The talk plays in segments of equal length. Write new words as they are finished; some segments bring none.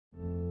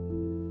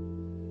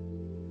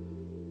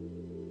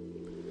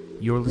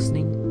You're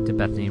listening to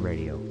Bethany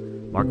Radio.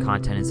 More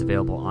content is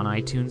available on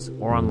iTunes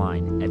or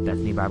online at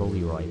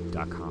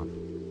BethanyBibleLeroy.com.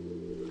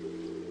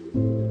 I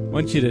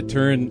want you to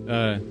turn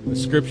the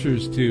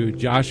scriptures to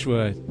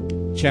Joshua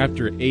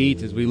chapter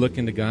 8 as we look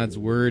into God's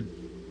Word.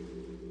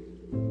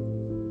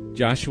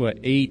 Joshua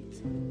 8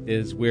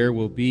 is where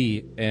we'll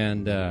be,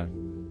 and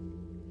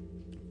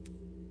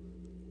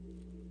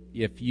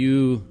if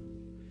you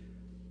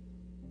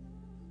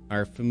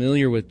are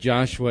familiar with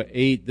Joshua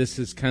 8, this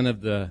is kind of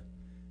the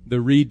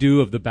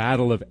redo of the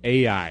Battle of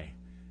Ai,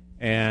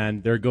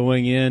 and they're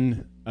going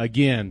in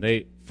again.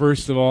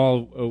 First of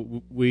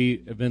all,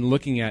 we have been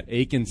looking at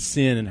Achan's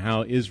sin and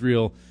how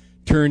Israel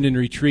turned in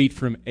retreat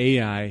from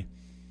Ai.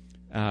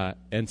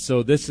 And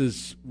so this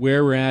is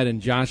where we're at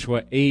in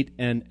Joshua 8.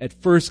 And at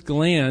first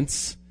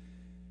glance,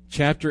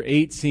 chapter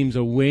 8 seems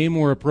a way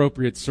more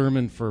appropriate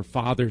sermon for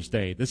Father's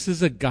Day. This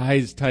is a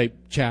guys type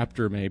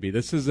chapter maybe.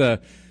 This is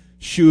a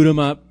shoot 'em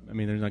up. I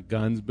mean, there's not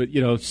guns, but,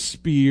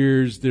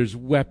 spears, there's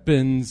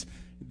weapons,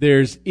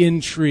 there's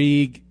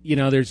intrigue,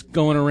 there's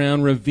going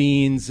around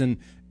ravines and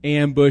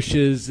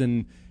ambushes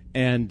and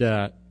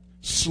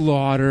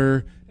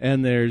slaughter,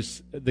 and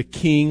there's the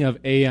king of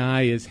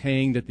Ai is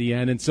hanged at the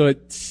end. And so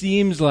it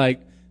seems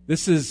like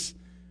this is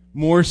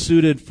more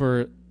suited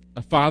for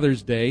a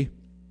Father's Day.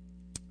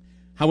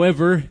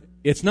 However,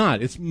 it's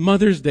not. It's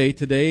Mother's Day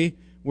today,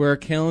 where our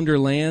calendar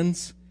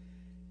lands.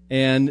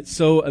 And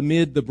so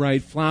amid the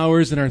bright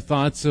flowers and our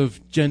thoughts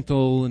of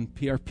gentle and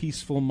our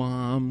peaceful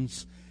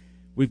moms,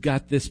 we've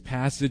got this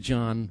passage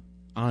on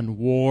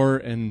war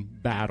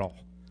and battle.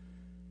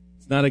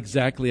 It's not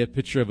exactly a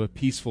picture of a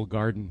peaceful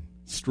garden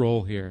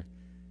stroll here.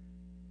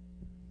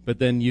 But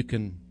then you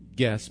can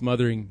guess,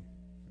 mothering,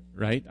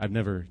 right? I've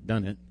never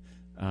done it.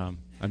 I'm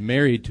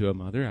married to a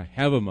mother. I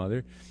have a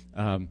mother.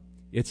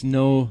 It's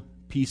no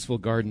peaceful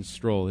garden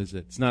stroll, is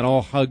it? It's not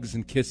all hugs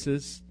and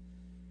kisses.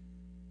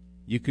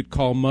 You could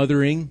call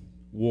mothering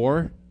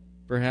war,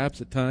 perhaps,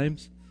 at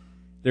times.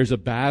 There's a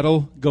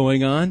battle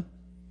going on,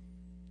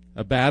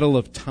 a battle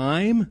of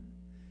time,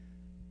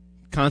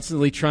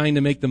 constantly trying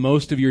to make the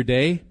most of your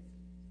day.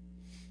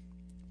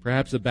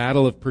 Perhaps a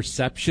battle of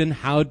perception.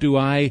 How do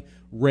I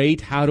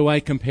rate? How do I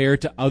compare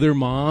to other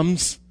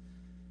moms?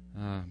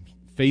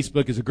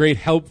 Facebook is a great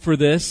help for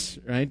this,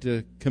 right?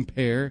 To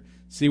compare,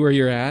 see where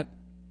you're at.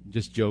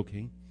 Just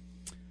joking.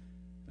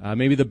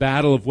 Maybe the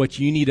battle of what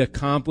you need to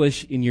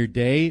accomplish in your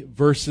day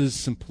versus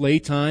some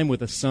playtime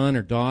with a son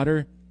or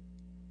daughter.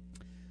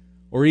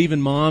 Or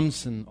even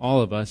moms and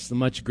all of us, the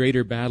much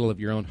greater battle of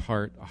your own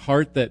heart. A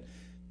heart that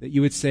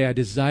you would say, I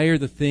desire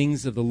the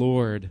things of the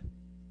Lord,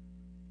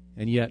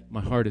 and yet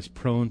my heart is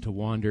prone to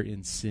wander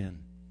in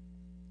sin.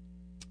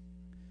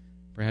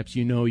 Perhaps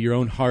you know your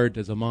own heart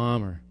as a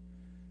mom or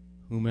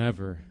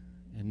whomever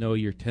and know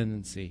your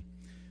tendency.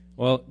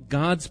 Well,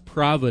 God's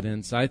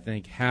providence, I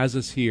think, has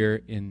us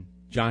here in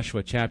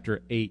Joshua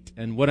chapter 8.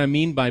 And what I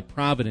mean by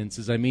providence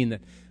is I mean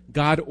that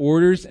God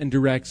orders and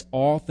directs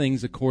all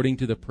things according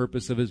to the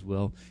purpose of His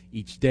will,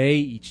 each day,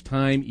 each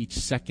time, each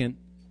second.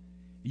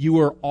 You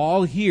are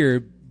all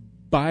here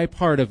by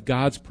part of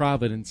God's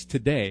providence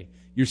today.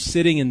 You're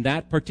sitting in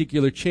that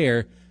particular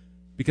chair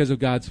because of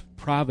God's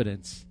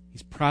providence.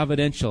 He's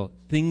providential.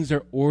 Things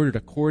are ordered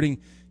according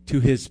to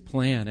His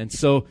plan. And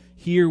so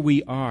here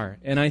we are.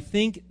 And I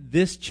think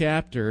this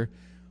chapter,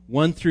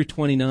 1 through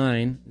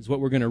 29, is what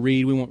we're going to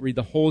read. We won't read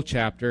the whole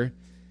chapter.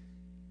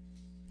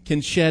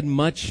 Can shed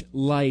much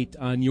light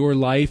on your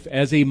life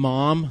as a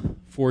mom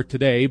for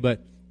today,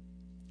 but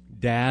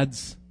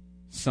dads,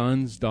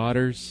 sons,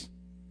 daughters,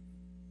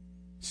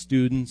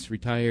 students,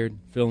 retired,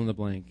 fill in the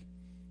blank.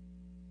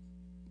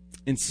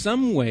 In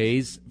some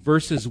ways,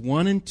 verses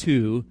 1 and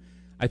 2,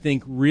 I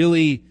think,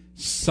 really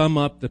sum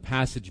up the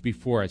passage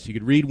before us. You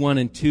could read 1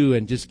 and 2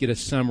 and just get a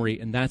summary,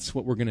 and that's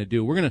what we're going to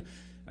do. We're going to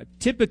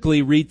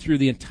typically read through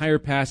the entire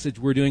passage.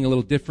 We're doing a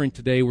little different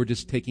today. We're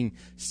just taking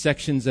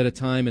sections at a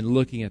time and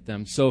looking at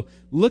them. So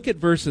look at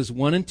verses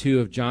 1 and 2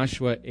 of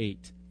Joshua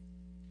 8.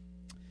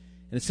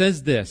 And it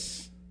says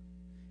this,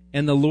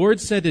 And the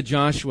Lord said to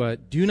Joshua,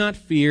 Do not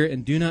fear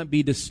and do not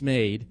be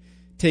dismayed.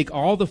 Take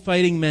all the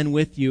fighting men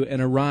with you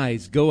and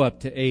arise, go up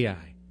to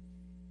Ai.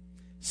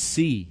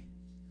 See,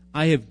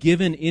 I have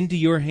given into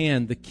your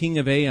hand the king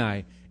of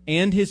Ai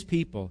and his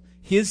people,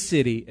 his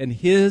city and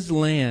his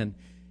land,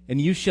 and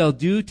you shall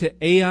do to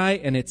Ai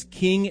and its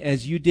king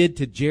as you did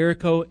to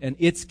Jericho and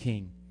its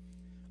king.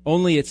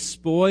 Only its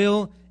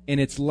spoil and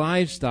its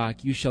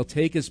livestock you shall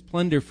take as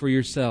plunder for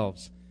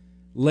yourselves.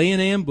 Lay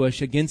an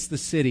ambush against the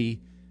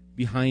city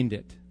behind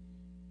it.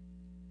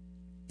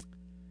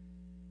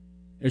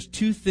 There's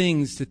two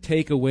things to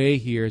take away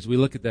here as we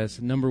look at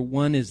this. Number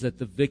one is that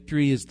the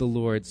victory is the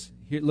Lord's.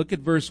 Here, look at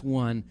verse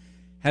 1.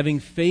 Having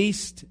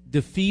faced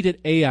defeat at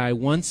Ai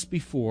once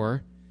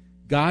before,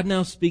 God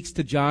now speaks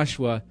to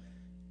Joshua,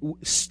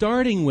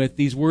 starting with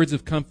these words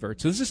of comfort.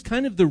 So this is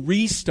kind of the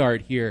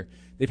restart here.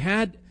 They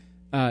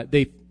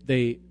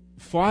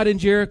fought in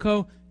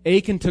Jericho.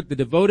 Achan took the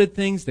devoted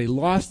things. They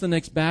lost the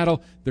next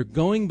battle. They're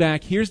going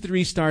back. Here's the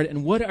restart.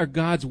 And what are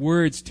God's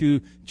words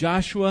to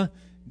Joshua,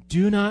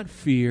 do not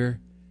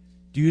fear,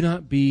 do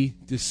not be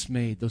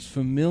dismayed. Those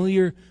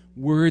familiar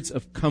words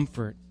of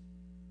comfort.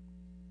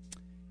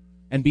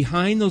 And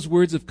behind those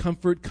words of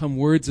comfort come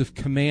words of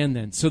command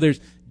then. So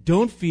there's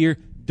don't fear,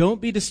 don't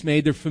be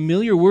dismayed. They're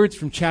familiar words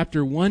from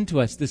chapter 1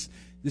 to us. This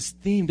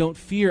theme, don't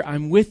fear,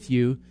 I'm with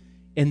you.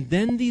 And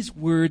then these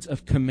words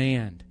of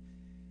command.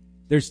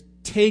 There's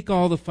take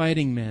all the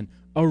fighting men,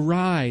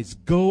 arise,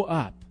 go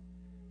up.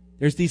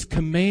 There's these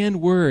command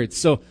words.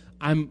 So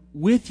I'm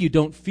with you,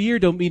 don't fear,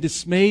 don't be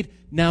dismayed.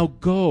 Now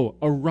go,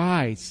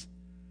 arise,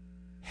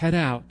 head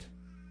out,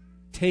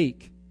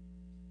 take.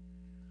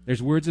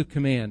 There's words of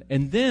command.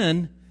 And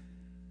then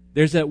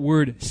there's that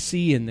word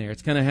see in there.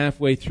 It's kind of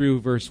halfway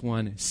through verse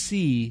 1.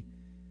 See,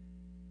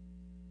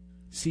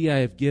 I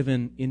have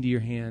given into your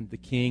hand the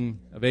king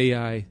of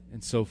Ai,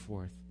 and so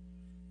forth.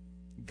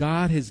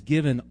 God has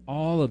given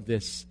all of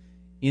this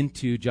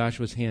into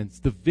Joshua's hands.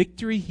 The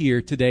victory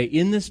here today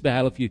in this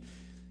battle, if you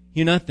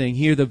hear nothing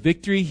here, the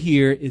victory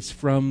here is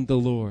from the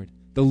Lord.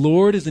 The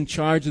Lord is in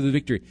charge of the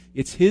victory.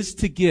 It's His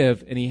to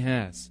give, and He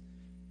has.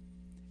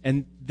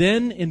 And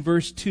then in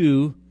verse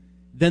 2,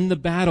 then the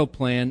battle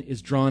plan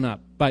is drawn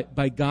up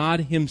by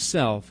God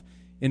Himself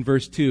in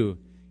verse 2.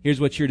 Here's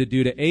what you're to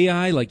do to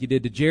Ai, like you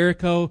did to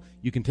Jericho.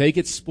 You can take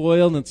its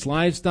spoil and its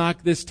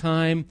livestock this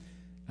time,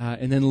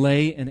 and then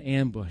lay an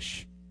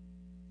ambush.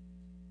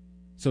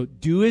 So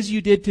do as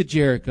you did to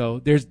Jericho.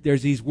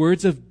 There's these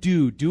words of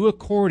do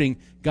according.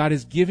 God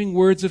is giving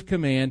words of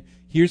command.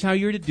 Here's how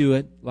you're to do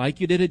it, like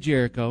you did at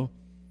Jericho.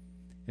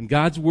 And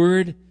God's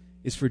word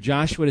is for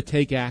Joshua to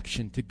take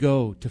action, to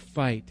go, to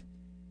fight.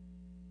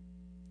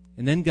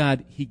 And then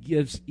God, He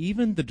gives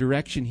even the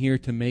direction here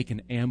to make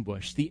an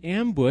ambush. The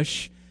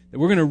ambush that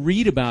we're going to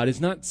read about is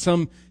not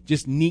some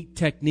just neat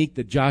technique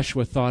that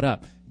Joshua thought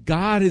up.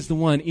 God is the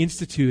one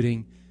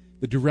instituting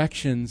the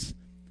directions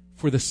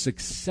for the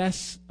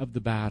success of the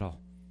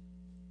battle.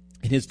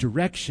 And His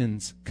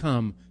directions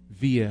come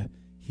via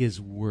His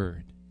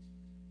word.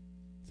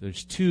 So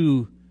there's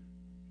two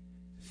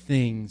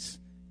things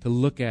to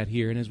look at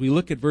here. And as we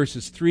look at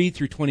verses 3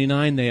 through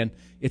 29 then,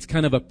 it's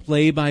kind of a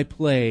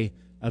play-by-play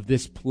of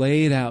this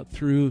played out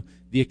through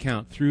the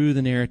account, through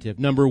the narrative.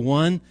 Number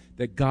 1,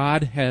 that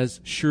God has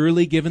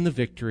surely given the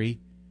victory.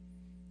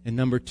 And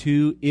number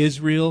 2,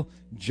 Israel,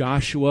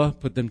 Joshua,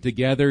 put them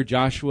together,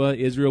 Joshua,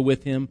 Israel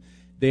with him.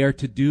 They are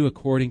to do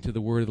according to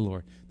the word of the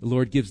Lord. The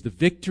Lord gives the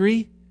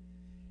victory,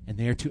 and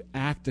they are to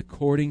act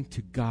according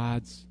to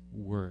God's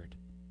word.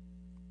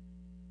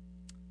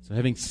 So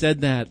having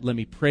said that, let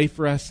me pray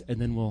for us, and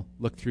then we'll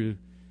look through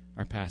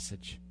our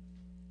passage.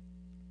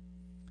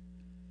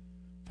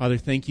 Father,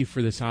 thank you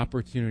for this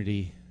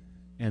opportunity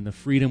and the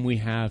freedom we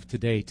have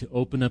today to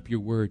open up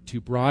your word,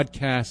 to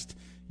broadcast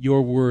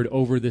your word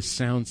over this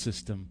sound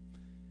system,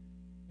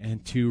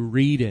 and to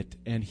read it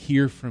and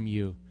hear from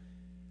you.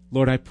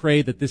 Lord, I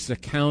pray that this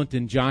account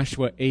in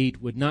Joshua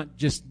 8 would not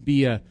just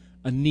be a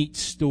neat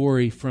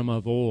story from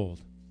of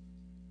old,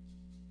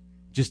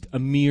 just a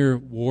mere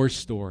war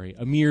story,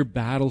 a mere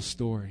battle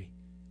story.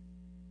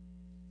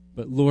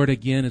 But Lord,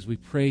 again, as we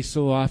pray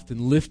so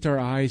often, lift our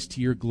eyes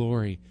to your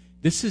glory.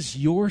 This is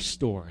your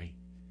story.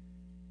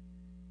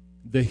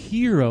 The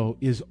hero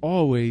is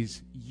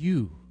always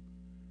you.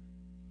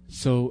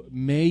 So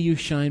may you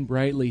shine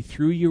brightly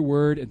through your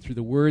word and through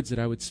the words that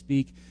I would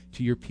speak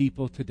to your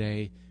people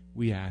today,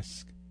 we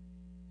ask.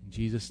 In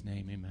Jesus'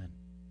 name, amen.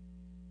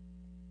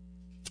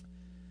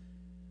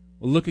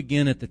 We'll look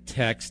again at the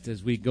text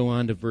as we go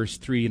on to verse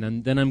 3,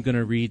 and then I'm going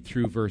to read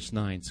through verse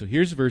 9. So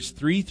here's verse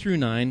 3 through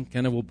 9.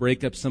 Kind of we'll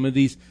break up some of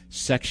these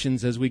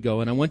sections as we go.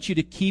 And I want you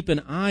to keep an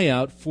eye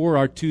out for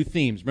our two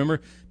themes.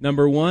 Remember,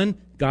 number 1,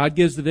 God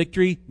gives the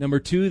victory. Number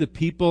 2, the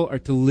people are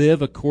to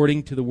live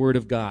according to the word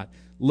of God.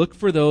 Look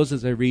for those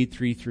as I read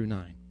 3 through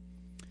 9.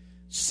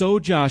 So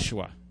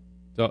Joshua.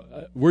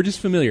 So we're just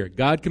familiar.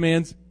 God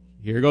commands.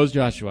 Here goes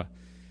Joshua.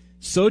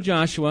 So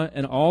Joshua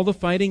and all the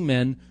fighting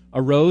men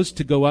arose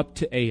to go up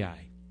to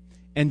Ai.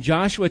 And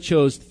Joshua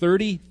chose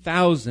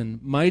 30,000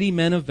 mighty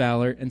men of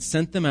valor and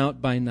sent them out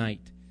by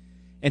night.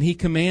 And he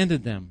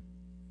commanded them,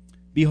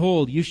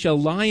 Behold, you shall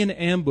lie in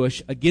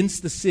ambush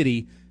against the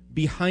city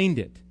behind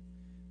it.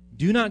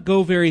 Do not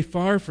go very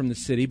far from the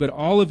city, but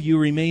all of you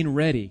remain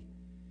ready.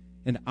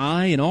 And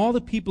I and all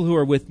the people who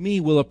are with me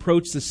will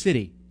approach the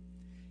city.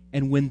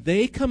 And when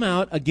they come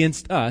out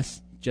against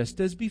us,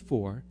 just as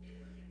before,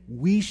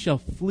 we shall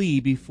flee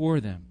before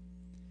them.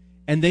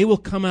 And they will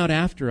come out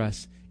after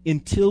us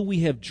until we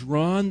have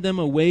drawn them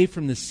away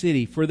from the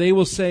city. For they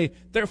will say,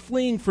 They're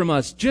fleeing from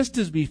us, just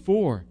as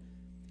before.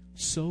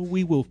 So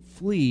we will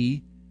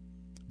flee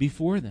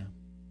before them.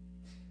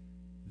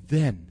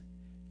 Then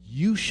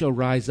you shall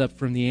rise up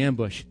from the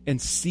ambush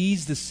and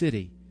seize the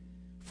city.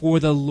 For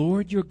the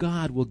Lord your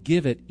God will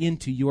give it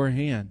into your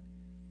hand.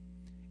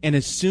 And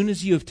as soon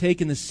as you have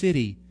taken the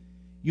city,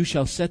 you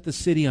shall set the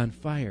city on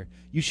fire.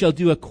 You shall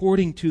do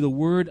according to the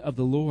word of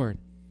the Lord.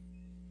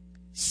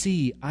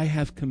 See, I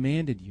have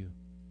commanded you.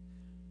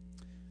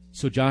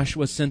 So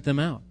Joshua sent them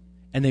out,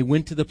 and they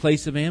went to the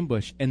place of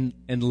ambush and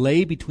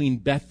lay between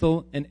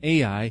Bethel and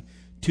Ai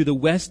to the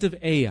west of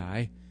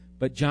Ai,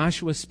 but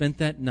Joshua spent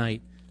that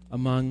night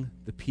among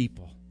the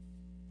people.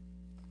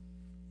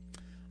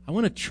 I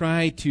want to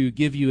try to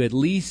give you at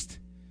least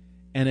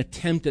an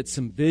attempt at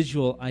some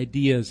visual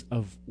ideas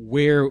of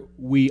where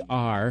we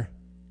are.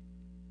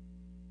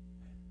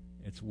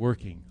 It's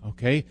working,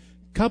 okay?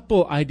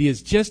 Couple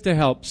ideas just to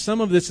help.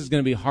 Some of this is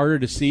going to be harder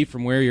to see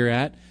from where you're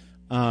at,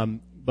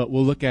 but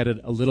we'll look at it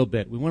a little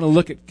bit. We want to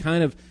look at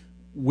kind of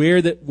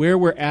where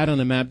we're at on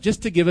the map,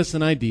 just to give us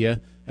an idea.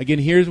 Again,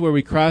 here's where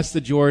we cross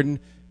the Jordan.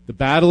 The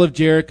Battle of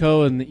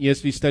Jericho, and the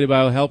ESV Study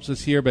Bible helps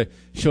us here, but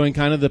showing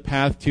kind of the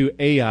path to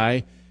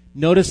Ai.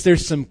 Notice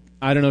there's some,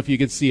 I don't know if you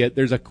can see it,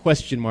 there's a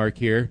question mark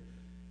here.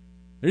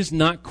 There's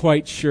not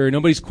quite sure,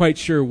 nobody's quite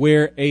sure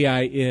where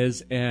Ai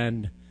is,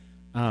 and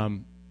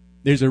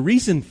there's a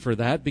reason for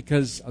that,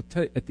 because I'll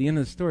tell you, at the end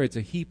of the story, it's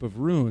a heap of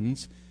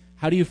ruins.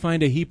 How do you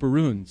find a heap of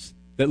ruins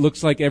that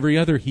looks like every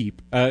other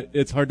heap?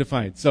 It's hard to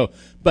find. So,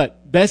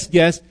 but best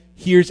guess,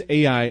 here's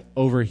Ai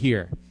over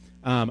here.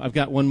 I've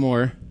got one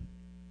more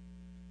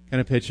kind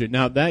of picture.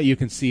 Now that you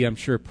can see, I'm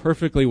sure,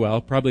 perfectly well.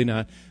 Probably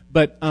not.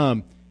 But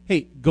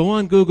hey, go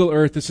on Google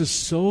Earth. This is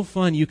so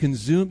fun. You can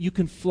zoom. You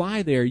can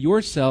fly there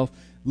yourself.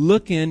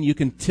 Look in. You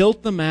can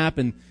tilt the map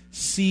and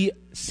see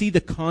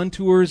the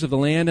contours of the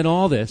land and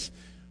all this.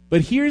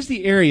 But here's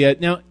the area.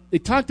 Now, they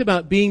talked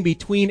about being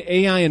between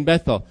Ai and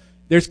Bethel.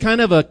 There's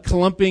kind of a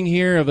clumping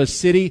here of a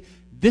city.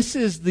 This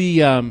is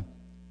the,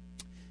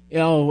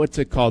 what's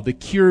it called? The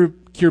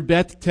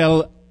Kirbet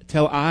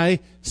Tel Ai.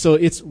 So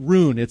it's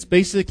Rune. It's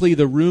basically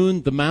the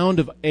Rune, the mound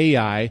of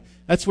Ai.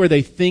 That's where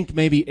they think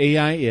maybe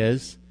Ai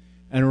is.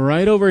 And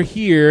right over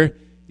here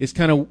is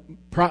kind of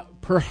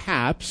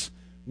perhaps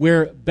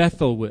where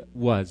Bethel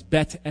was.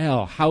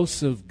 Bet-El,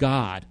 house of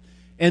God.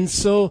 And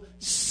so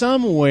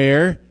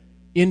somewhere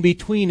in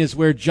between is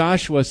where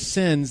Joshua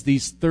sends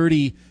these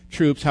 30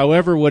 troops,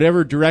 however,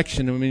 whatever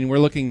direction. I mean, we're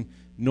looking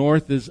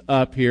north is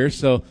up here,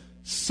 so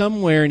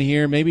somewhere in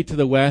here, maybe to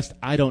the west,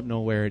 I don't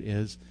know where it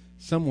is,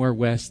 somewhere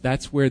west,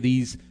 that's where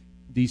these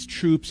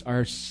troops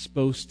are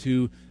supposed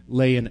to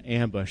lay an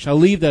ambush. I'll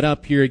leave that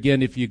up here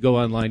again. If you go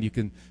online, you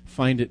can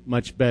find it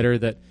much better.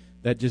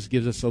 That just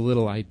gives us a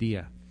little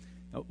idea.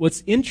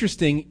 What's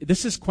interesting,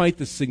 this is quite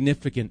the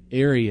significant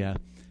area.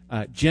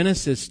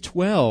 Genesis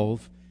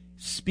 12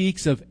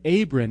 speaks of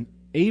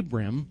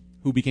Abram,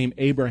 who became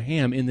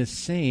Abraham, in the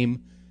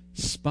same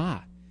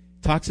spot.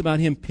 Talks about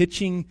him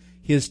pitching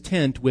his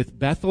tent with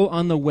Bethel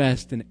on the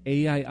west and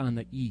Ai on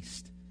the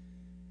east.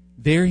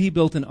 There he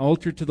built an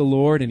altar to the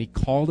Lord, and he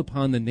called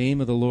upon the name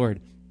of the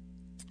Lord.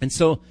 And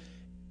so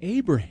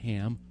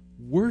Abraham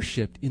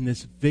worshipped in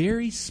this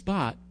very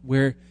spot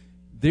where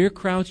they're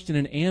crouched in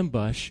an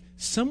ambush.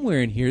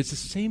 Somewhere in here, it's the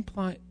same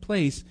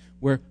place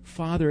where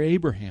Father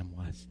Abraham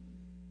was.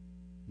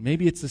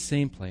 Maybe it's the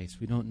same place.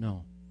 We don't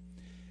know.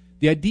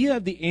 The idea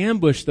of the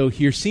ambush, though,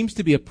 here seems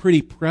to be a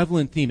pretty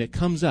prevalent theme. It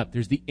comes up.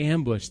 There's the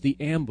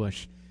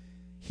ambush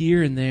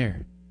here and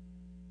there.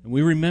 And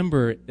we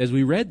remember, as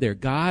we read there,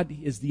 God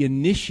is the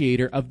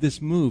initiator of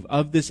this move,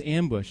 of this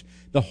ambush.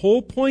 The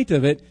whole point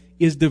of it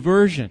is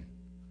diversion.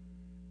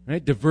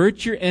 Right?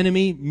 Divert your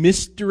enemy,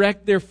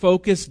 misdirect their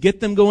focus,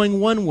 get them going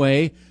one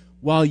way,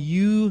 while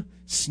you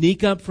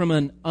sneak up from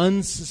an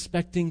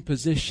unsuspecting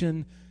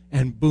position,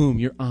 and boom,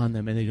 you're on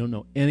them, and they don't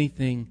know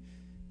anything.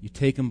 You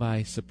take them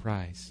by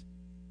surprise.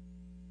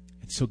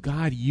 And so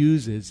God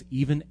uses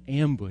even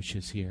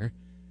ambushes here.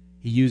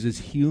 He uses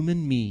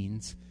human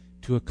means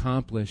to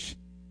accomplish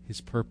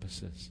His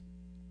purposes.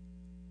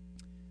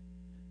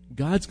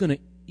 God's going to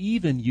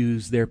even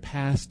use their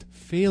past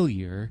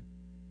failure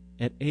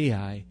at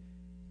Ai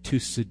to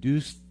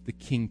seduce the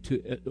king.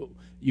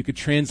 You could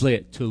translate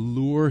it, to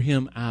lure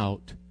him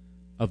out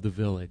of the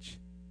village.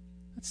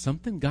 That's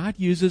something. God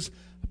uses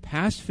a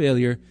past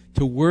failure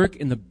to work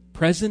in the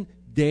present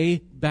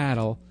day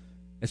battle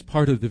as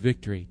part of the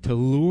victory, to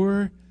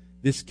lure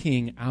this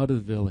king out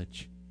of the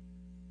village.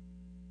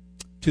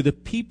 To the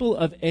people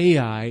of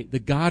Ai, the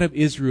God of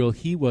Israel,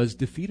 he was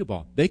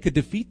defeatable. They could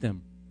defeat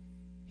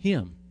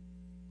him.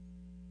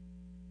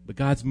 But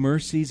God's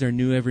mercies are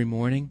new every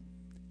morning.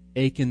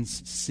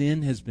 Achan's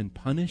sin has been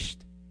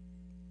punished,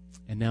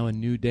 and now a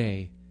new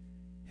day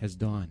has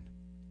dawned.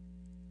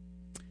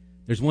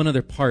 There's one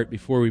other part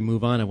before we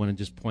move on I want to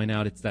just point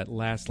out. It's that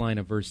last line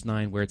of verse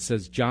 9 where it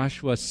says,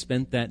 Joshua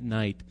spent that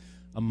night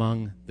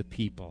among the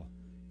people.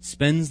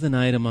 Spends the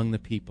night among the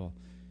people.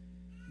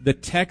 The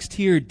text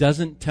here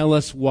doesn't tell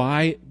us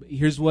why.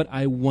 Here's what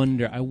I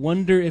wonder. I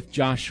wonder if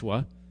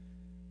Joshua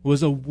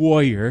was a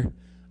warrior.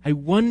 I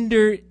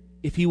wonder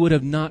if he would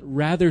have not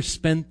rather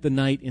spent the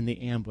night in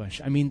the ambush.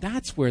 I mean,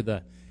 that's where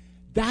the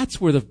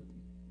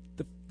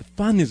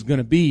fun is going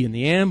to be, in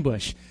the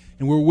ambush.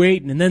 And we're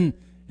waiting, and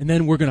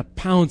then we're going to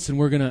pounce, and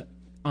we're going to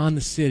on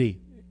the city.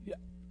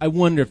 I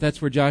wonder if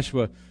that's where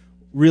Joshua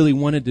really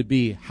wanted to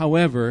be.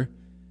 However,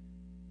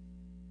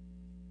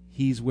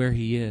 he's where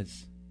he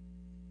is.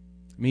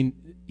 I mean,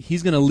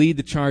 he's going to lead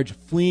the charge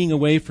fleeing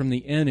away from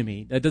the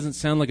enemy. That doesn't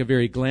sound like a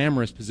very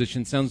glamorous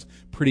position. It sounds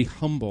pretty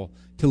humble,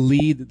 to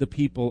lead the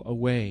people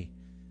away.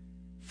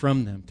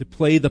 from them, to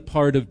play the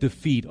part of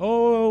defeat.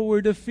 Oh,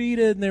 we're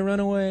defeated, and they run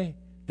away.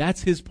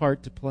 That's his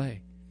part to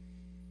play.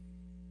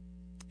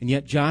 And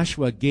yet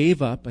Joshua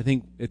gave up, I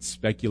think it's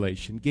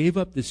speculation, gave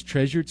up this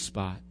treasured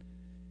spot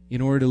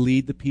in order to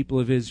lead the people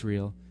of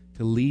Israel,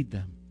 to lead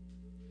them.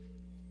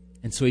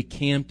 And so he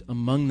camped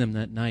among them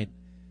that night,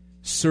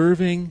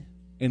 serving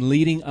and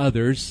leading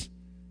others.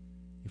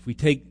 If we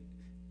take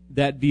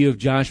that view of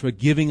Joshua,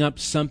 giving up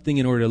something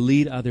in order to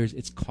lead others,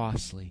 it's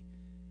costly.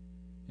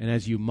 And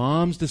as you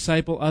moms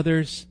disciple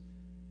others,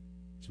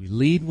 as we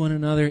lead one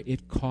another,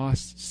 it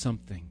costs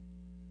something.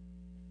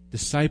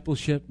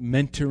 Discipleship,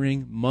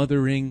 mentoring,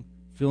 mothering,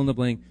 fill in the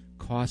blank,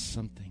 costs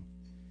something.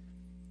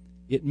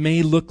 It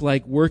may look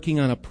like working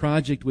on a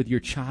project with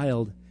your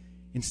child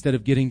instead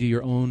of getting to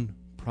your own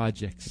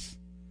projects.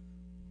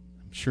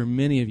 I'm sure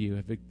many of you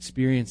have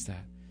experienced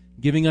that.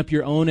 Giving up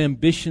your own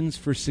ambitions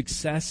for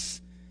success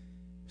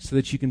so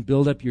that you can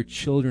build up your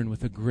children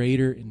with a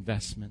greater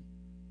investment.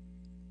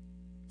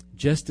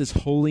 Just as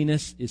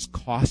holiness is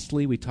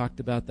costly, we talked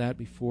about that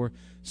before,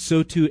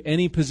 so too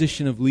any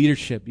position of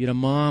leadership, be it a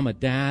mom, a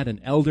dad, an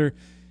elder,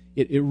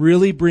 it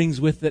really brings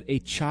with it a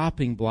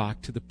chopping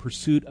block to the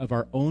pursuit of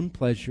our own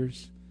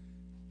pleasures,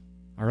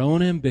 our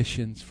own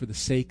ambitions for the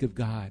sake of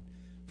God,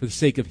 for the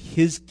sake of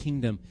His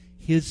kingdom,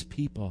 His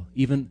people,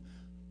 even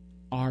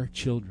our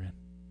children.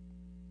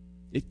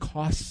 It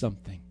costs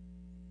something.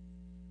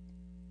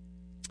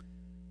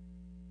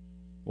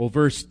 Well,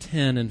 verse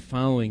 10 and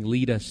following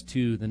lead us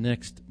to the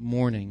next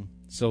morning.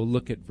 So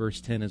look at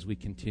verse 10 as we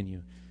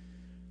continue.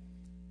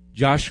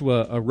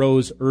 Joshua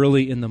arose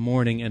early in the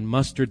morning and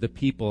mustered the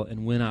people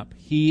and went up,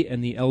 he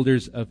and the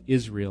elders of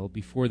Israel,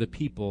 before the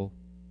people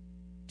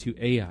to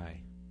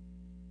Ai.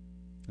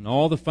 And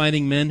all the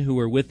fighting men who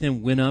were with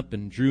him went up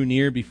and drew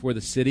near before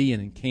the city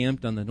and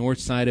encamped on the north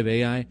side of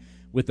Ai,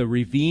 with a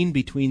ravine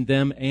between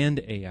them and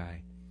Ai.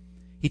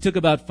 He took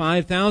about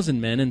 5,000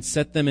 men and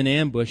set them in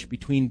ambush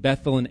between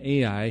Bethel and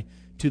Ai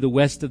to the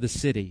west of the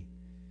city.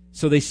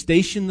 So they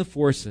stationed the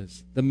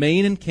forces, the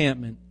main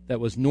encampment that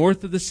was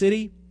north of the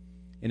city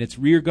and its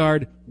rear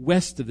guard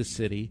west of the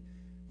city.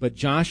 But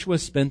Joshua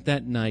spent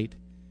that night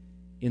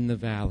in the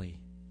valley.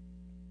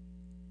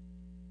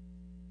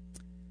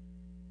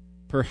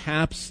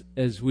 Perhaps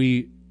as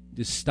we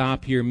just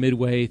stop here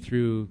midway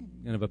through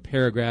kind of a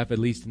paragraph, at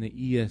least in the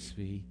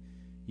ESV,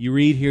 you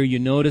read here, you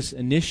notice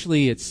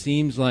initially it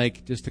seems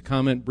like, just to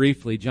comment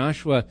briefly,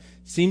 Joshua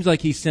seems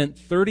like he sent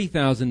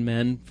 30,000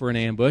 men for an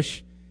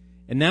ambush.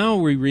 And now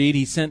we read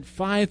he sent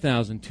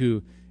 5,000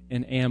 to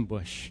an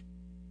ambush.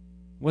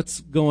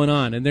 What's going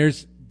on? And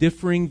there's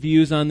differing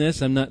views on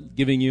this. I'm not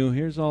giving you,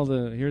 here's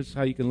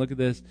how you can look at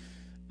this.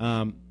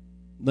 Let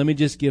me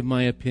just give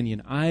my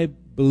opinion. I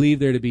believe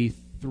there to be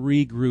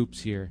three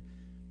groups here.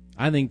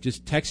 I think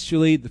just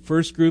textually, the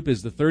first group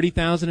is the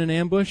 30,000 in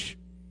ambush.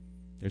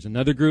 There's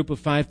another group of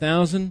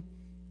 5,000,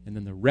 and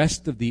then the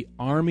rest of the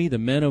army, the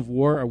men of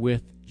war, are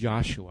with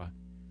Joshua.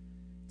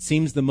 It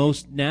seems the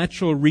most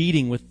natural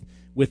reading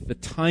with the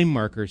time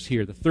markers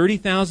here. The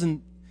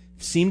 30,000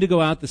 seem to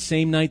go out the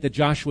same night that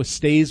Joshua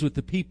stays with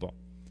the people.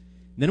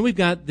 And then we've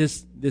got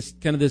this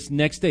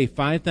next day.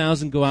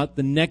 5,000 go out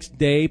the next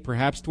day,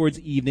 perhaps towards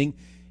evening.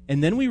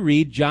 And then we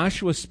read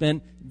Joshua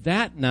spent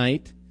that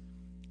night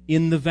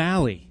in the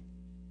valley.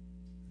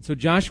 So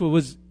Joshua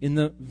was in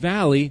the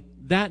valley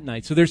that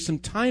night. So there's some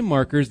time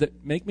markers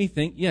that make me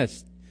think,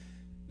 yes,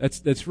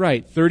 that's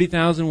right.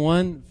 30,000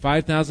 one,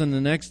 5,000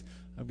 the next.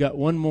 I've got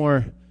one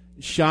more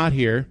shot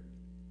here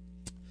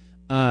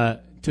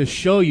to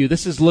show you.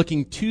 This is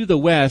looking to the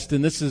west,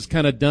 and this is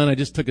kind of done. I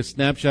just took a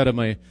snapshot of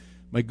my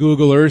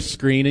Google Earth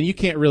screen, and you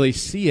can't really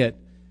see it.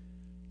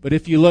 But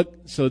if you look,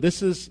 so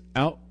this is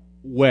out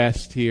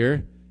west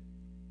here.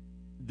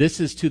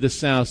 This is to the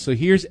south. So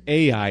here's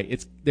Ai.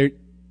 It's there.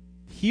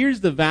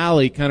 Here's the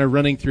valley kind of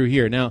running through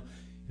here. Now,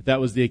 if that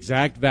was the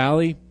exact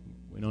valley,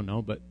 we don't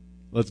know, but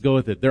let's go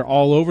with it. They're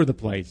all over the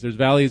place. There's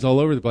valleys all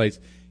over the place.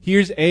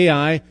 Here's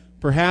Ai,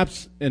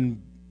 perhaps, and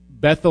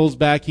Bethel's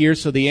back here.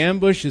 So the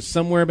ambush is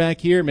somewhere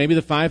back here. Maybe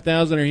the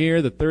 5,000 are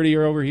here, the 30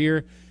 are over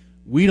here.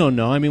 We don't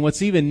know. I mean,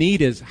 what's even neat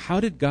is, how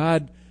did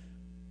God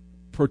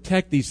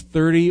protect these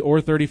 30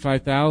 or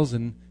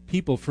 35,000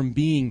 people from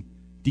being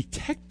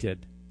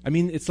detected? I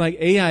mean, it's like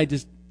Ai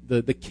just,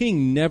 the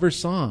king never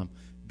saw him.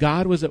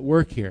 God was at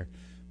work here.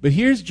 But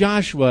here's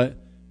Joshua,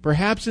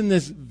 perhaps in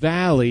this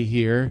valley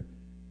here.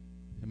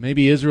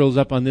 Maybe Israel's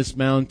up on this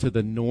mountain to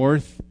the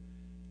north,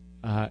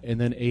 and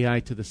then Ai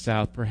to the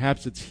south.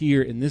 Perhaps it's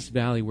here in this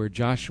valley where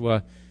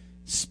Joshua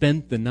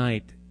spent the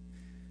night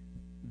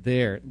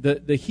there.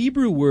 The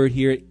Hebrew word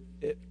here,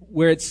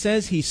 where it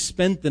says he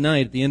spent the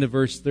night at the end of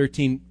verse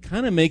 13,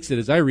 kind of makes it,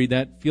 as I read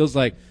that, feels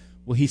like,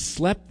 well, he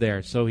slept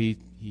there. So he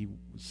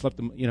slept,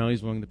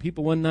 he's among the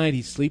people one night.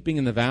 He's sleeping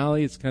in the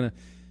valley. It's kind of,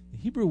 the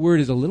Hebrew word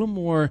is a little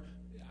more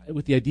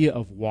with the idea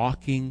of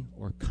walking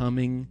or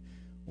coming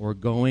or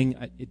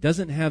going. It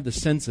doesn't have the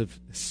sense of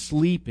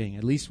sleeping,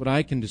 at least what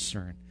I can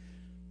discern.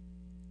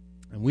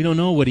 And we don't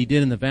know what he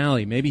did in the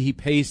valley. Maybe he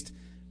paced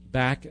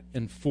back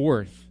and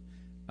forth.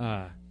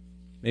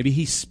 Maybe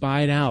he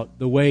spied out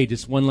the way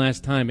just one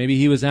last time. Maybe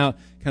he was out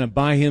kind of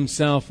by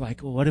himself,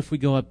 like, oh, what if we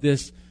go up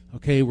this?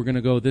 Okay, we're going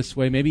to go this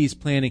way. Maybe he's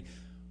planning.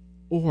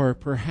 Or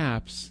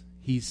perhaps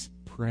he's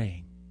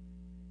praying.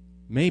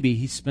 Maybe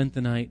he spent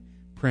the night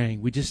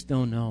praying. We just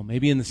don't know.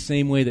 Maybe in the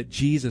same way that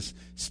Jesus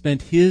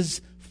spent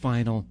his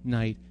final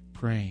night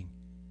praying.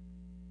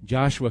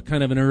 Joshua,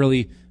 kind of an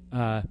early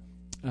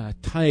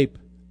type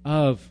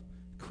of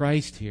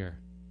Christ here.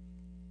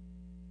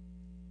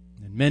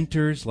 And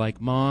mentors like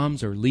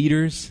moms or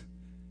leaders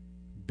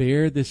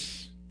bear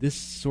this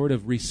sort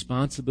of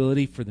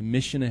responsibility for the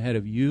mission ahead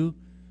of you.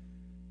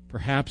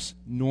 Perhaps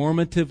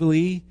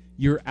normatively,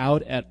 you're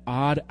out at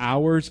odd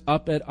hours,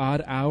 up at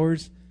odd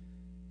hours,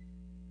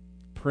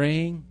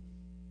 praying,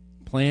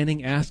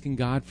 planning, asking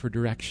God for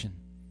direction.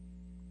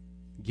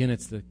 Again,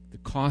 it's the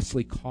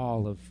costly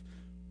call of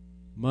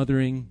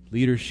mothering,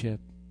 leadership,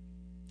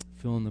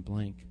 fill in the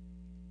blank.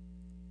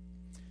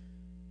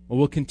 Well,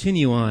 we'll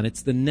continue on.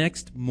 It's the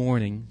next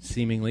morning,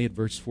 seemingly, at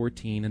verse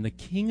 14, and the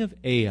king of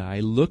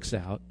Ai looks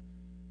out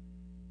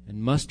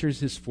and musters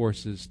his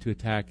forces to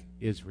attack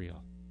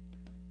Israel.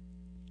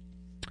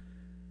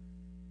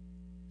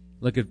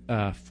 Look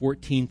at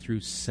 14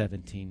 through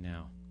 17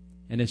 now.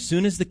 And as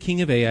soon as the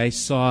king of Ai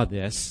saw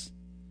this,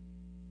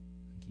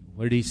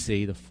 what did he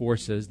see? The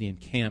forces, the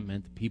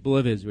encampment, the people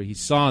of Israel. He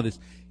saw this.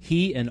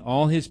 He and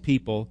all his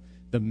people,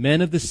 the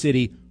men of the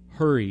city,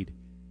 hurried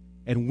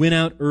and went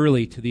out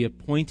early to the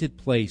appointed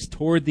place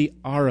toward the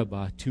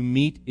Arabah to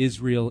meet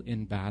Israel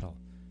in battle.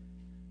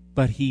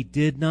 But he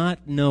did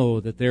not know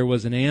that there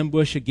was an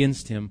ambush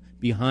against him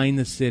behind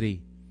the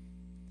city.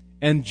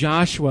 And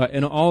Joshua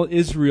and all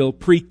Israel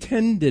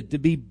pretended to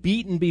be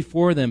beaten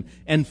before them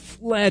and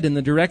fled in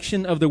the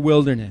direction of the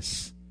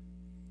wilderness.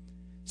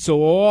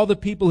 So all the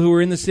people who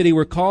were in the city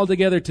were called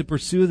together to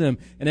pursue them.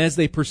 And as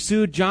they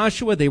pursued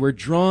Joshua, they were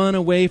drawn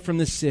away from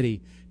the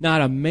city.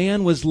 Not a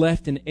man was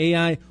left in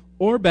Ai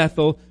or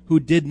Bethel who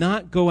did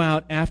not go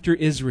out after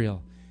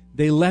Israel.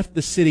 They left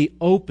the city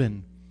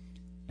open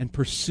and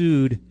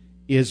pursued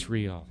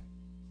Israel.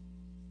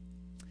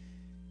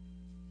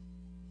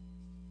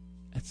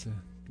 That's a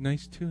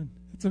nice tune.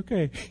 It's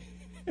okay.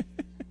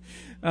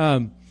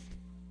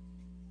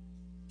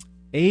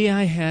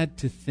 Ai had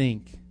to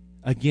think,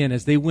 again,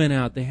 as they went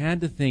out, they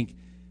had to think,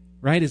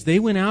 right? As they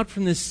went out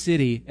from this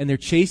city and they're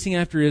chasing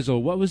after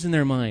Israel, what was in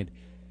their mind?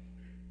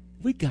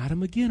 We got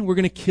them again. We're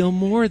going to kill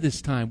more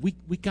this time.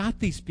 We got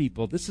these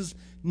people. This is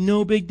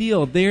no big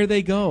deal. There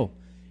they go.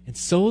 And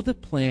so the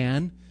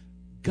plan,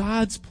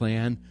 God's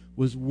plan,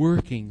 was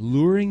working,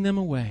 luring them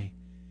away.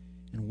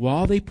 And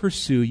while they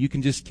pursue,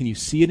 can you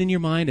see it in your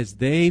mind? As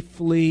they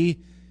flee,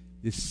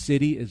 this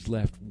city is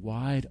left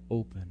wide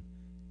open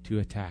to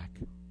attack.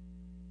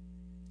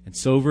 And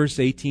so verse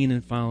 18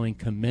 and following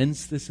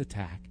commence this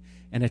attack,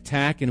 an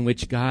attack in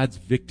which God's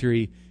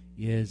victory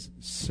is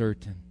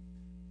certain.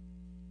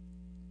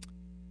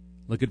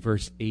 Look at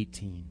verse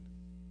 18.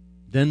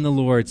 Then the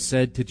Lord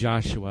said to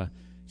Joshua,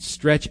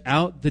 stretch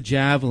out the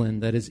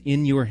javelin that is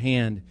in your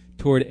hand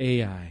toward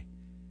Ai,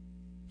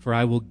 for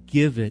I will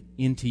give it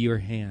into your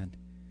hand.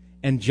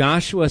 And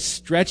Joshua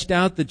stretched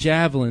out the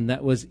javelin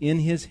that was in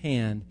his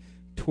hand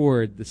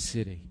toward the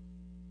city.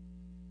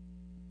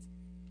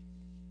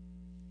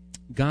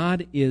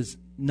 God is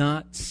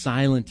not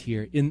silent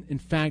here. In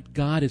fact,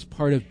 God is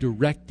part of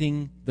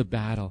directing the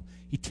battle.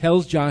 He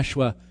tells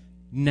Joshua,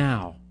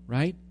 now,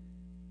 right?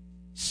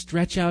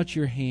 Stretch out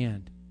your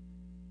hand.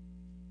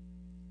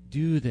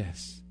 Do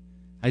this.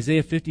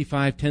 Isaiah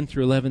 55, 10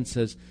 through 11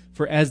 says,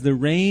 for as the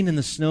rain and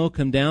the snow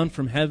come down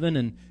from heaven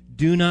and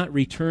do not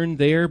return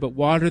there, but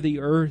water the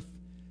earth,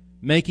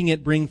 making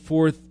it bring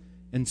forth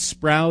and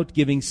sprout,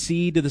 giving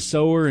seed to the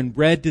sower and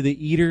bread to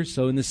the eater.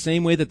 So in the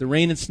same way that the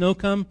rain and snow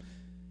come,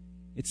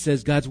 it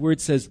says, God's word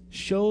says,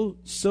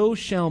 so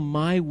shall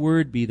my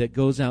word be that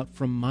goes out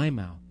from my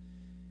mouth.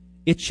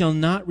 It shall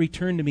not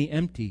return to me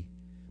empty,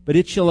 but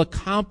it shall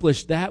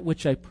accomplish that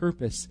which I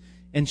purpose,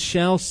 and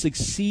shall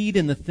succeed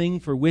in the thing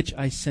for which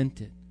I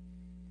sent it.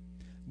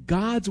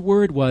 God's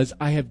word was,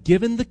 I have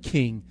given the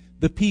king,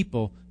 the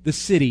people, the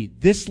city,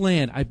 this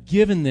land, I've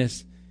given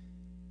this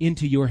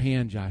into your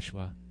hand,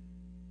 Joshua.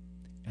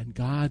 And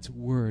God's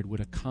word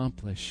would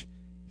accomplish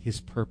his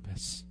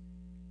purpose.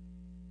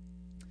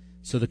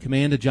 So the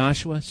command of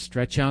Joshua,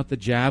 stretch out the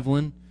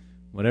javelin,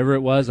 whatever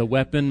it was, a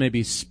weapon,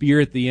 maybe spear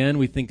at the end.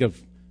 We think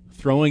of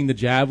throwing the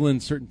javelin in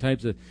certain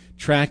types of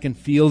track and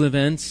field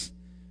events,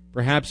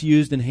 perhaps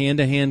used in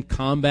hand-to-hand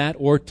combat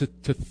or to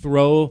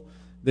throw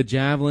the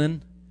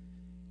javelin.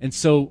 And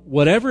so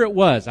whatever it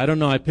was, I don't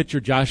know, I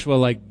picture Joshua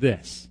like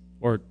this,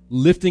 or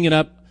lifting it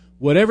up.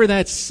 Whatever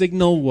that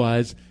signal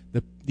was,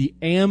 the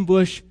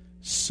ambush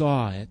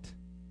saw it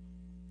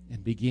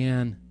and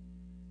began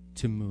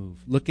to move.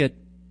 Look at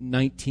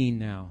 19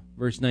 now,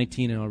 verse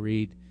 19, and I'll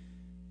read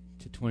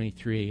to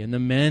 23. And the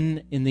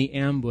men in the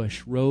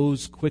ambush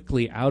rose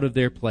quickly out of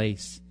their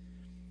place.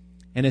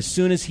 And as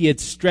soon as he had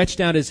stretched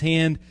out his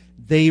hand,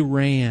 they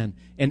ran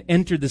and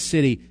entered the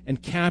city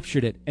and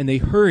captured it, and they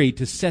hurried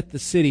to set the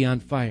city on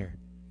fire.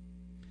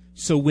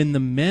 So when the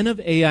men of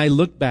Ai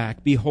looked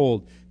back,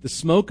 behold, the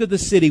smoke of the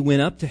city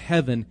went up to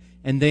heaven,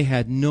 and they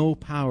had no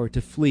power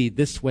to flee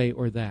this way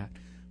or that.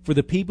 For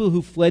the people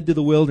who fled to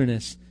the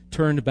wilderness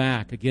turned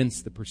back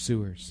against the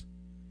pursuers.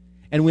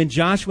 And when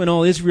Joshua and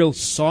all Israel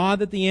saw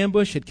that the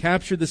ambush had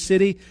captured the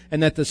city,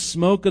 and that the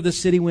smoke of the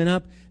city went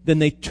up, then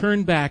they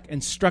turned back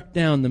and struck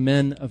down the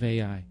men of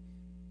Ai.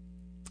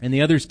 And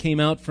the others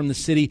came out from the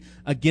city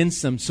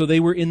against them. So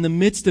they were in the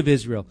midst of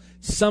Israel,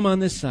 some on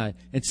this side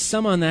and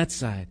some on that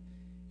side.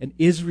 And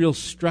Israel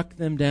struck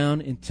them down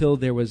until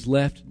there was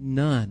left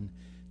none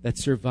that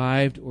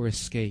survived or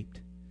escaped.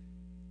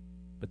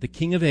 But the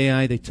king of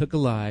Ai they took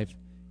alive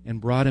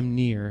and brought him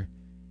near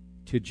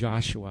to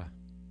Joshua.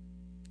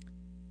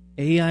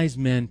 Ai's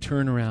men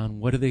turn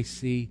around. What do they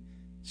see?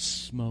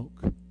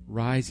 Smoke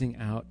rising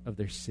out of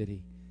their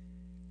city.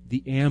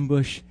 The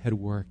ambush had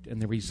worked.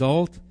 And the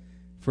result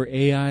for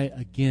Ai,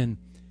 again,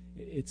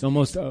 it's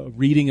almost a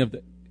reading of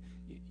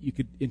you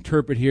could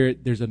interpret here,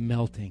 there's a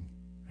melting,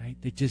 right?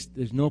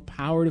 There's no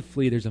power to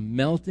flee. There's a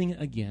melting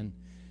again.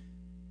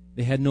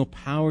 They had no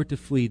power to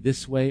flee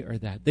this way or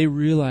that. They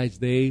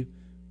realized they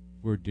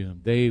were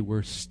doomed. They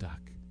were stuck.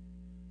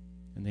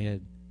 And they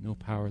had no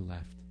power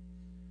left.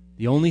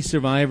 The only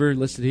survivor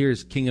listed here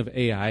is king of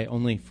Ai,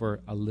 only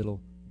for a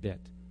little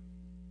bit.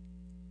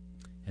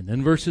 And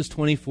then verses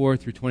 24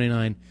 through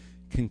 29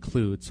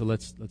 conclude. So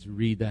let's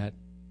read that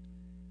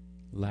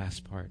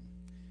last part.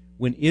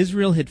 When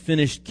Israel had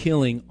finished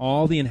killing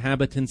all the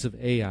inhabitants of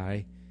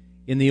Ai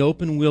in the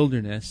open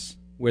wilderness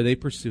where they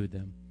pursued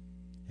them,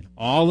 and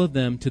all of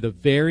them to the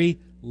very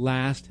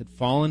last had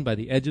fallen by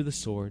the edge of the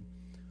sword,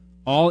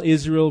 all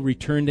Israel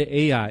returned to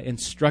Ai and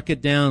struck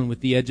it down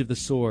with the edge of the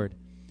sword.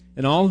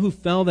 And all who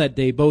fell that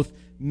day, both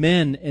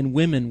men and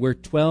women, were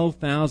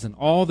 12,000,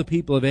 all the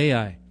people of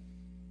Ai.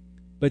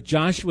 But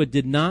Joshua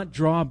did not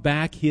draw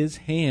back his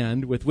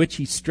hand with which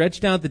he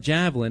stretched out the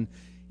javelin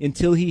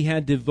until he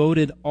had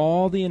devoted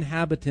all the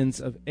inhabitants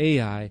of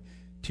Ai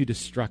to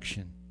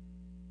destruction.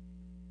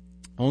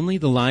 Only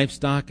the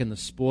livestock and the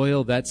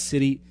spoil of that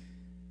city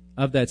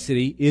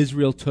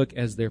Israel took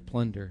as their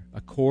plunder,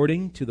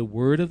 according to the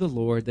word of the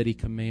Lord that he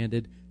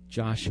commanded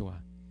Joshua.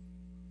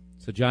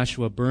 So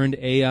Joshua burned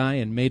Ai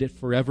and made it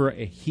forever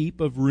a heap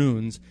of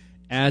ruins,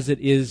 as it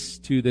is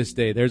to this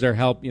day. There's our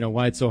help,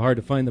 why it's so hard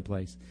to find the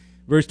place.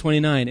 Verse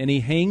 29, and he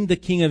hanged the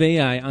king of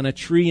Ai on a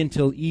tree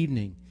until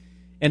evening.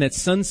 And at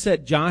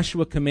sunset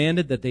Joshua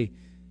commanded that they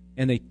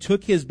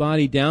took his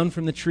body down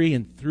from the tree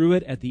and threw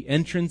it at the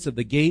entrance of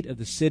the gate of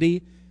the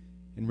city,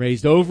 and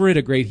raised over it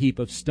a great heap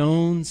of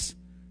stones,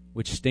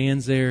 which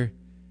stands there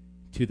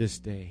to this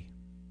day.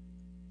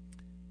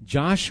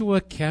 Joshua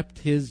kept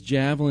his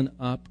javelin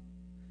up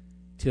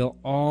till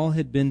all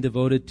had been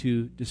devoted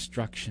to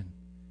destruction.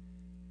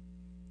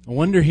 I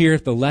wonder here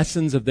if the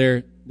lessons of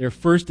their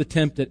first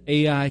attempt at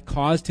Ai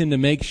caused him to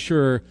make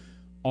sure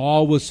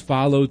all was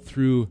followed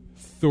through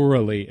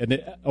thoroughly.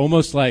 And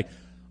almost like,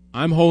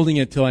 I'm holding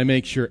it till I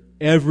make sure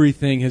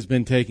everything has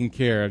been taken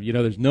care of.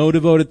 There's no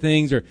devoted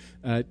things or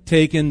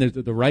taken. There's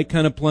the right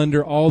kind of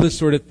plunder, all this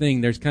sort of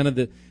thing. There's kind of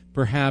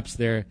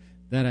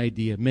that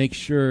idea. Make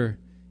sure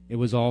it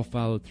was all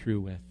followed through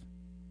with.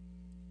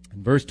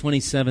 And verse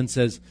 27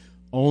 says,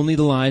 only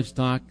the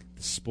livestock,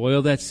 the spoil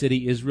of that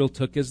city, Israel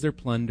took as their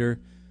plunder,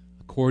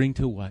 according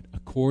to what?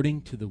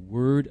 According to the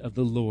word of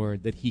the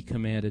Lord that he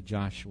commanded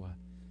Joshua.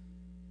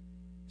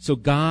 So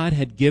God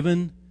had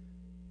given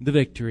the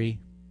victory,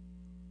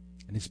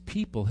 and his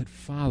people had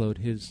followed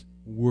his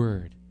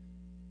word.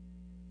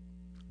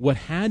 What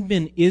had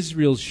been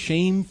Israel's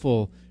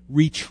shameful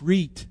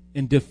retreat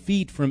and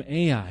defeat from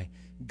Ai,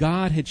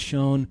 God had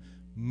shown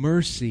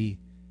mercy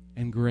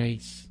and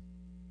grace.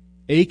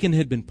 Achan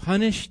had been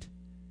punished,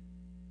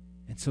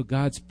 and so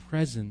God's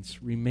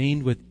presence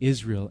remained with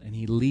Israel, and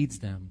he leads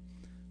them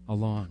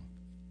along.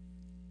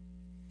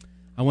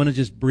 I want to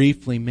just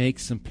briefly make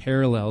some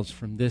parallels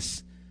from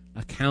this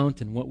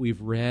account and what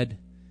we've read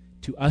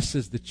to us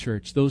as the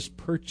church, those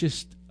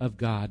purchased of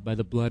God by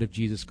the blood of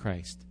Jesus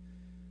Christ.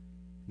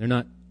 They're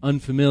not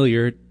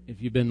unfamiliar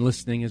if you've been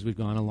listening as we've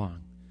gone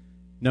along.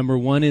 Number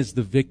one is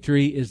the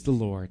victory is the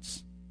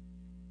Lord's.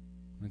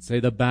 I'd say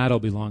the battle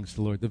belongs to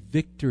the Lord. The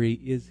victory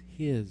is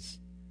his.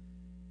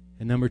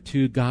 And number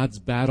two, God's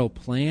battle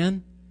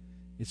plan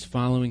is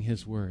following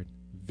his word.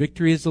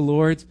 Victory is the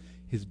Lord's.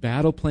 His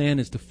battle plan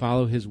is to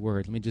follow his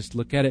word. Let me just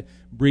look at it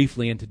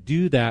briefly. And to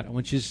do that, I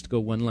want you just to go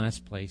one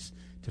last place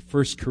to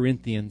 1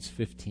 Corinthians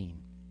 15.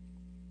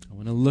 I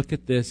want to look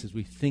at this as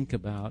we think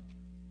about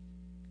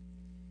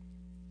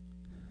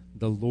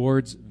the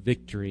Lord's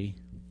victory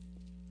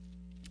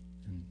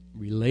and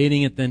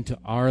relating it then to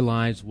our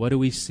lives. What do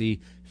we see?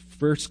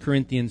 1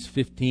 Corinthians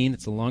 15,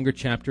 it's a longer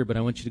chapter, but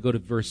I want you to go to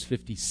verse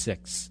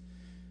 56.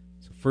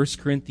 So 1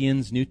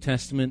 Corinthians, New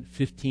Testament,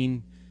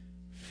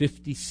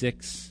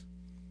 15:56.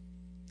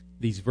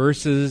 These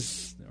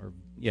verses,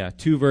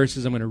 two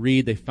verses I'm going to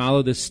read, they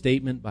follow this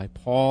statement by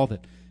Paul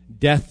that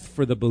death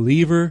for the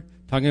believer,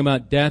 talking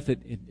about death,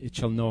 it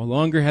shall no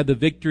longer have the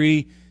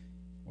victory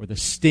or the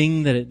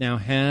sting that it now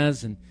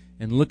has. And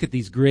and look at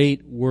these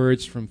great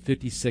words from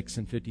 56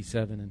 and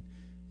 57 in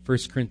 1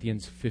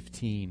 Corinthians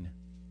 15.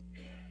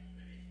 It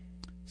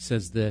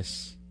says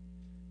this,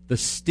 "The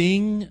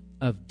sting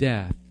of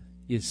death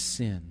is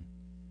sin,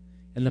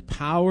 and the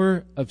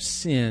power of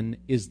sin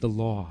is the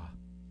law.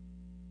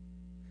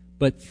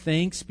 But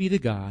thanks be to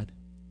God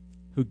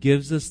who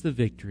gives us the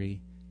victory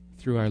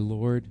through our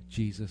Lord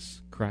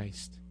Jesus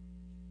Christ."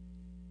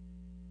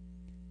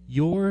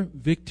 Your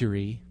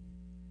victory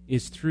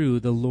is through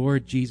the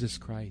Lord Jesus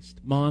Christ.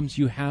 Moms,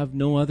 you have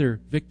no other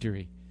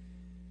victory.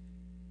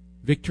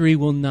 Victory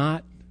will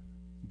never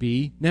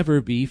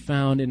be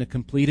found in a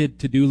completed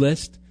to-do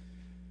list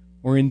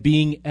or in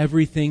being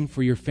everything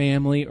for your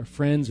family or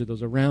friends or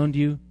those around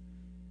you.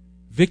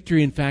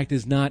 Victory, in fact,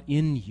 is not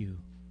in you.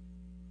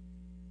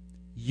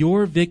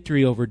 Your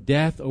victory over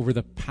death, over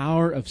the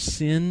power of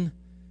sin,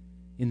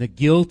 in the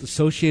guilt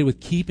associated with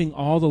keeping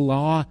all the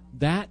law,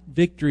 that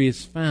victory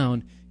is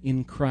found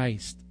in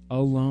Christ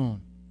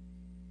alone.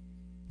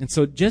 And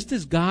so just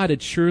as God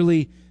had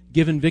surely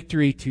given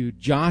victory to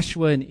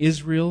Joshua and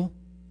Israel,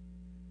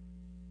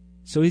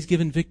 so He's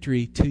given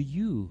victory to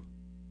you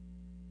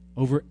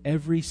over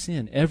every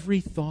sin,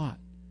 every thought,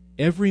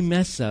 every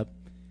mess up.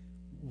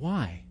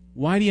 Why?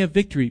 Why do you have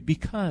victory?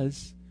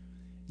 Because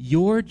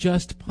your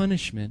just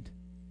punishment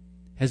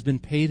has been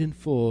paid in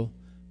full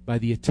by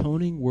the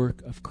atoning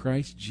work of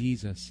Christ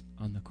Jesus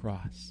on the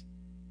cross.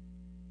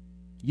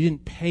 You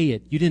didn't pay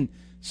it. You didn't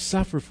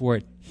suffer for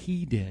it.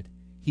 He did.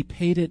 He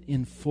paid it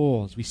in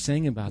full, as we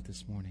sang about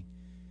this morning.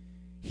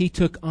 He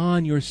took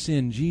on your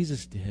sin.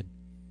 Jesus did.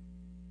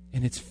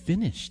 And it's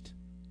finished.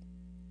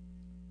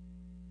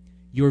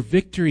 Your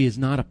victory is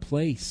not a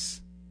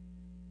place.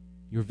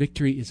 Your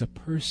victory is a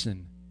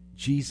person,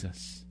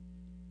 Jesus.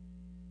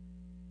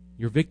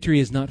 Your victory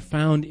is not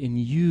found in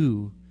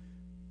you,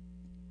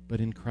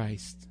 but in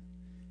Christ.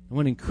 I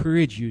want to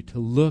encourage you to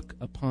look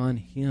upon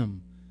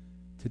Him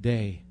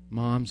today,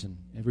 moms and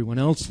everyone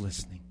else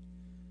listening.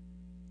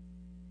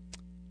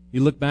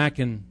 You look back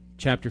in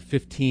chapter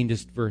 15,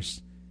 just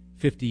verse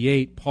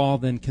 58, Paul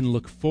then can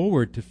look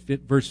forward to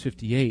verse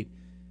 58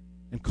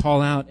 and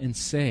call out and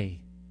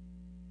say,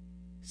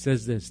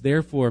 says this,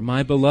 "Therefore,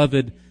 my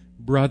beloved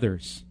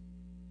brothers,"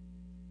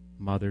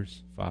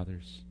 mothers,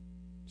 fathers,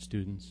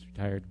 students,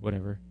 retired,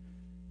 whatever,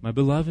 "my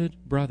beloved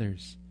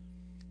brothers,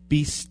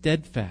 be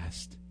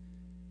steadfast,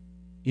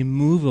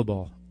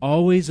 immovable,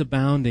 always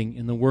abounding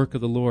in the work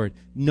of the Lord,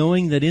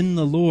 knowing that in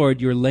the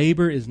Lord your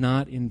labor is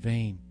not in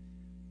vain."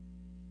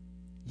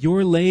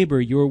 Your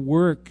labor, your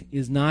work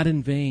is not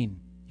in vain.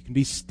 You can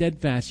be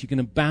steadfast. You can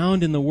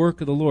abound in the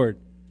work of the Lord.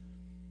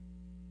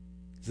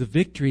 The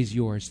victory is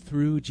yours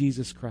through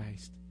Jesus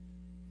Christ.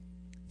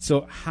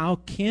 So how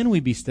can we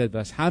be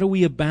steadfast? How do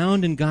we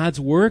abound in God's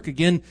work?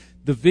 Again,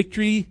 the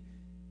victory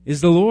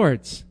is the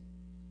Lord's.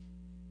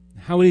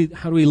 How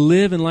do we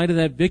live in light of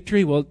that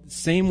victory? Well,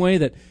 same way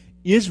that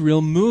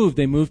Israel moved.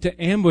 They moved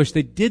to ambush.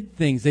 They did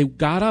things. They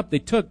got up. They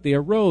took. They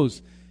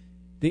arose.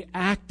 They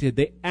acted.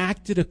 They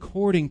acted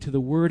according to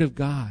the Word of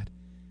God.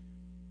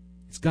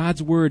 It's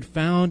God's Word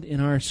found in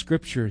our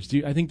Scriptures.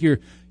 I think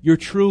your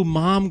true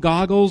mom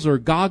goggles or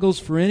goggles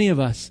for any of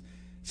us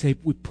say,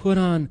 we put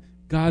on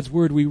God's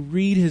Word, we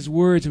read His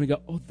words, and we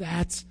go, oh,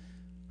 that's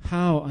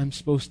how I'm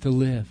supposed to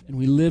live. And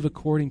we live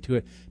according to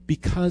it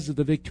because of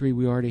the victory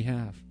we already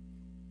have.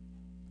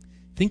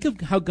 Think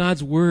of how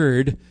God's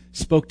Word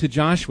spoke to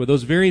Joshua.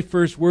 Those very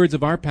first words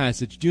of our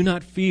passage, "Do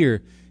not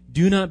fear,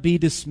 do not be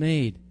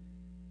dismayed."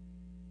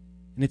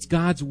 And it's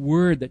God's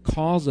Word that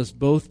calls us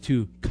both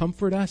to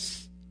comfort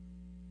us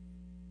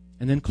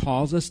and then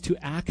calls us to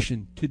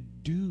action, to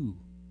do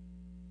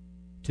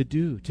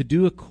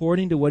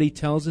according to what He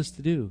tells us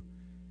to do.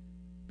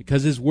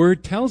 Because His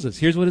Word tells us.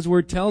 Here's what His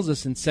Word tells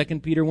us in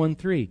 2 Peter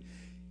 1:3.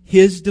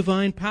 His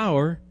divine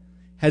power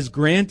has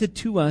granted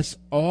to us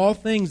all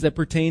things that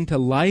pertain to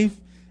life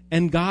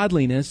and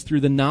godliness through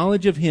the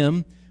knowledge of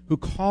Him who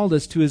called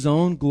us to His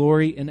own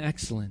glory and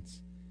excellence.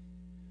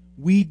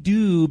 We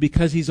do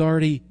because He's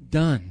already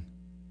done.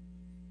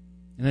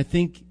 And I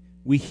think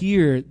we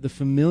hear the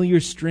familiar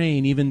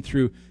strain even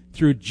through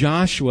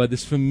Joshua,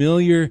 this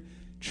familiar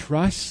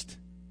trust.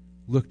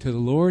 Look to the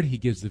Lord, He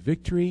gives the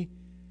victory,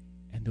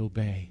 and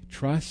obey.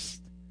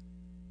 Trust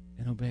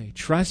and obey.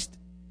 Trust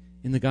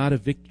in the God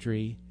of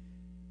victory,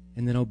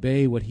 and then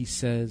obey what He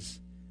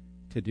says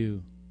to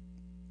do.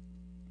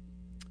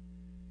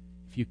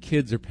 If you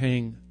kids are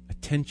paying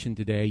attention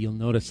today, you'll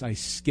notice I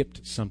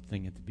skipped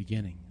something at the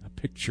beginning, a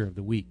picture of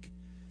the week.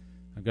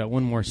 I've got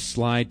one more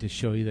slide to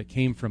show you that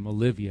came from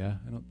Olivia.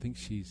 I don't think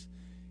she's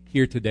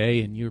here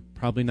today, and you're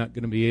probably not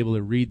going to be able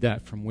to read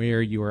that from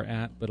where you are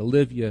at, but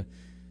Olivia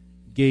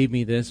gave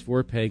me this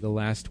Vorpagel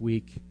last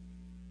week,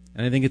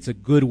 and I think it's a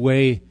good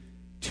way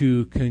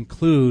to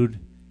conclude.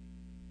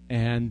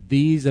 And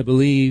these, I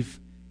believe,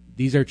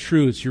 these are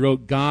truths. She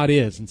wrote, God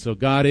is. And so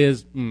God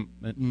is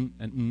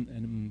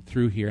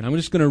through here. And I'm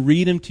just going to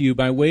read them to you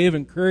by way of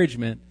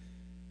encouragement.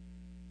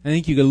 I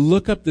think you can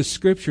look up the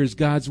Scriptures,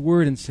 God's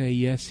Word, and say,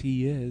 yes,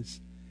 He is.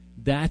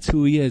 That's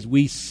who He is.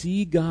 We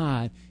see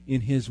God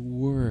in His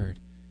Word.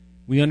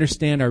 We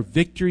understand our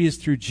victory is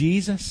through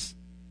Jesus,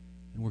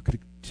 and we're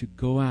to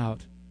go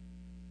out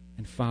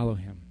and follow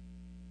him.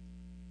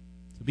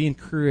 So be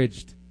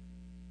encouraged,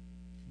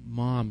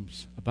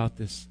 moms, about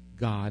this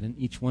God and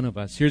each one of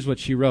us. Here's what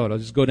she wrote. I'll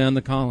just go down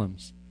the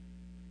columns.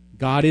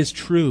 God is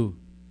true.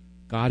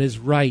 God is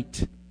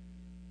right.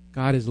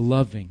 God is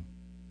loving.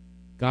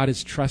 God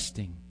is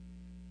trusting.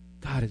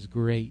 God is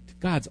great.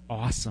 God's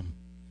awesome.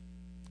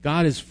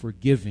 God is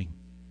forgiving.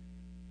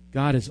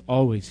 God is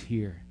always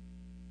here.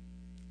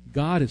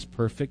 God is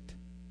perfect.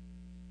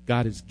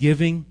 God is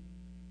giving.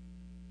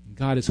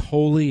 God is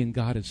holy, and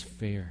God is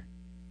fair.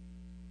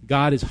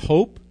 God is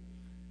hope.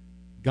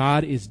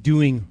 God is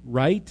doing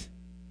right.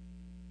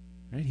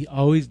 Right? He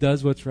always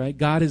does what's right.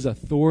 God is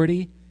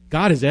authority.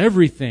 God is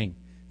everything.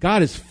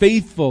 God is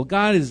faithful.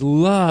 God is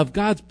love.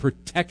 God's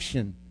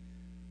protection.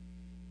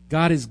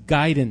 God is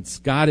guidance.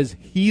 God is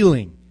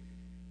healing.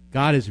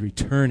 God is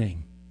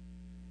returning.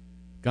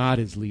 God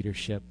is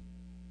leadership.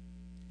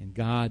 And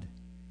God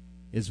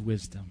is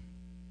wisdom.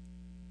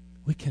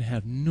 We can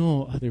have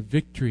no other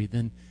victory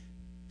than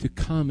to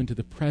come into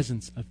the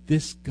presence of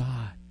this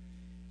God.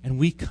 And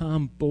we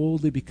come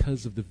boldly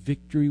because of the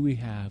victory we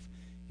have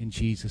in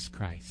Jesus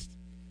Christ.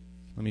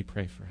 Let me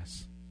pray for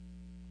us.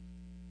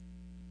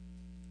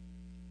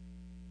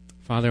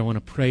 Father, I want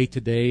to pray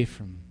today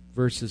from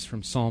verses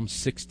from Psalm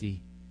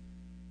 60.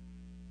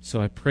 So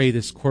I pray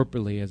this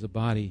corporately as a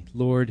body.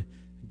 Lord,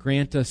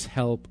 grant us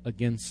help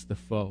against the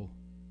foe.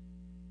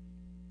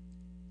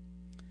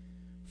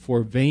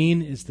 For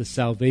vain is the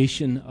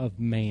salvation of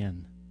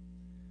man.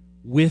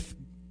 With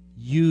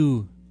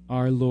you,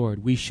 our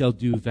Lord, we shall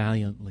do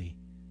valiantly.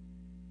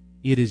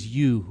 It is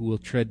you who will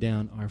tread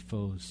down our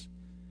foes.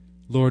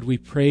 Lord, we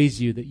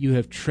praise you that you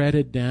have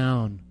treaded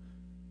down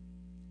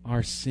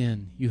our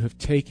sin. You have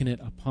taken it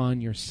upon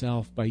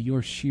yourself by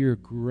your sheer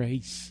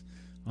grace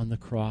on the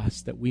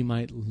cross, that we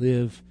might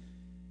live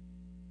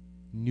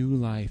new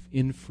life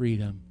in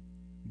freedom,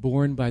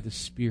 born by the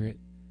Spirit,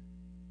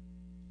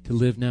 to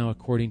live now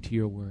according to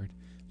your word.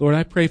 Lord,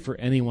 I pray for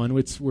anyone.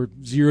 We're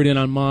zeroed in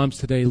on moms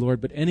today,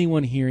 Lord, but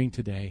anyone hearing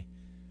today,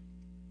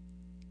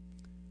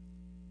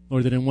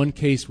 Lord, that in one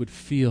case would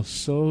feel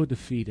so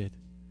defeated,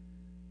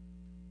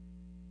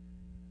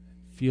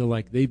 feel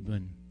like they've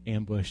been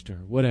ambushed or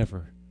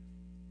whatever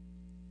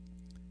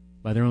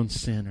by their own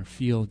sin, or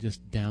feel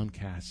just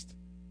downcast.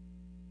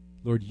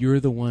 Lord, you're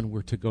the one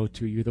we're to go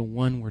to. You're the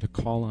one we're to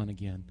call on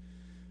again.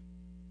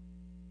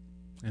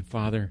 And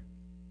Father,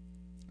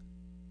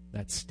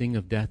 that sting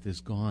of death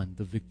is gone.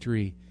 The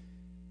victory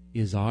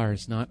is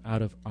ours, not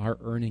out of our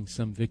earning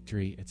some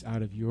victory. It's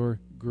out of your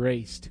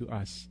grace to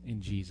us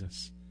in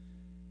Jesus.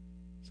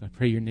 So I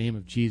pray your name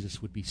of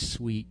Jesus would be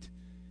sweet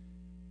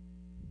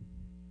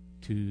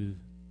to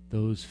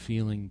those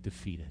feeling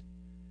defeated.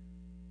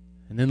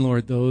 And then,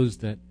 Lord, those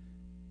that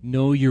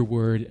know your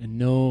word and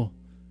know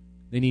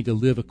they need to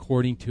live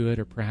according to it,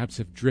 or perhaps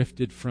have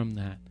drifted from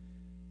that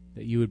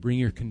you would bring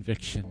your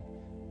conviction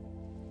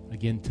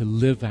again to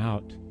live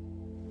out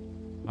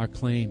our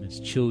claim as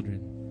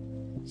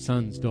children,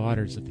 sons,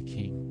 daughters of the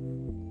King.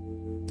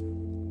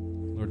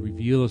 Lord,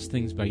 reveal those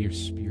things by your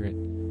Spirit,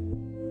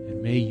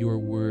 and may your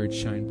word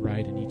shine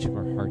bright in each of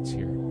our hearts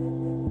here.